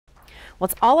Well,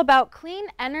 it's all about clean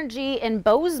energy in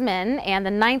Bozeman, and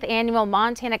the 9th annual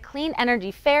Montana Clean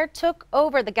Energy Fair took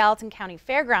over the Gallatin County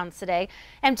Fairgrounds today.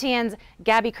 MTN's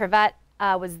Gabby Crevette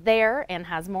was there and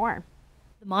has more.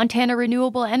 The Montana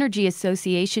Renewable Energy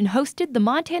Association hosted the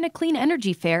Montana Clean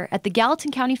Energy Fair at the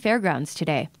Gallatin County Fairgrounds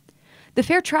today. The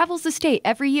fair travels the state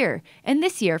every year, and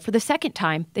this year, for the second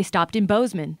time, they stopped in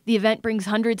Bozeman. The event brings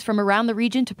hundreds from around the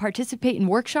region to participate in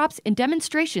workshops and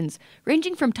demonstrations,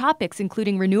 ranging from topics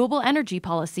including renewable energy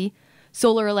policy,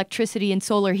 solar electricity and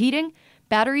solar heating,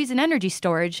 batteries and energy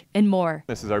storage, and more.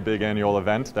 This is our big annual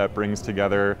event that brings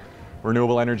together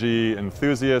renewable energy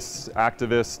enthusiasts,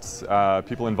 activists,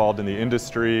 people involved in the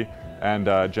industry,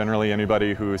 and generally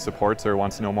anybody who supports or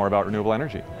wants to know more about renewable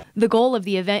energy. The goal of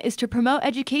the event is to promote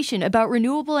education about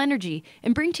renewable energy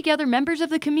and bring together members of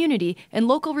the community and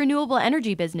local renewable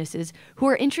energy businesses who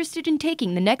are interested in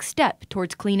taking the next step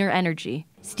towards cleaner energy.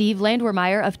 Steve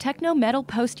Landwehrmeyer of Techno Metal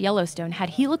Post Yellowstone had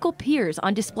helical piers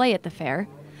on display at the fair.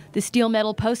 The steel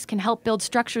metal posts can help build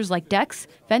structures like decks,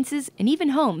 fences, and even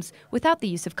homes without the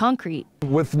use of concrete.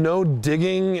 With no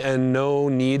digging and no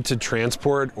need to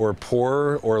transport or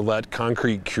pour or let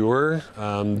concrete cure,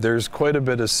 there's quite a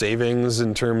bit of savings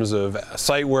in terms of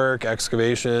site work,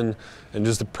 excavation, and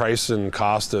just the price and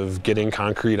cost of getting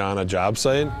concrete on a job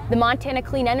site. The Montana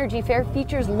Clean Energy Fair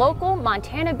features local,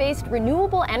 Montana-based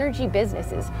renewable energy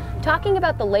businesses talking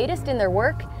about the latest in their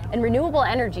work and renewable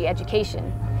energy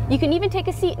education. You can even take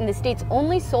a seat in the state's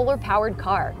only solar-powered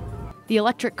car. The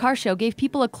electric car show gave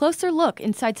people a closer look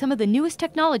inside some of the newest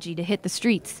technology to hit the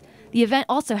streets. The event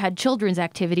also had children's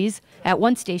activities. At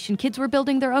one station, kids were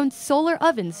building their own solar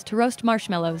ovens to roast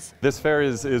marshmallows. This fair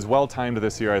is well timed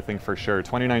this year, I think, for sure.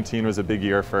 2019 was a big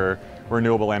year for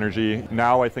renewable energy.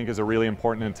 Now I think is a really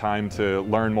important time to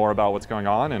learn more about what's going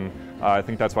on, and I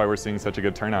think that's why we're seeing such a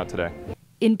good turnout today.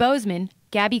 In Bozeman,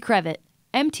 Gabby Crevette,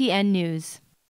 MTN News.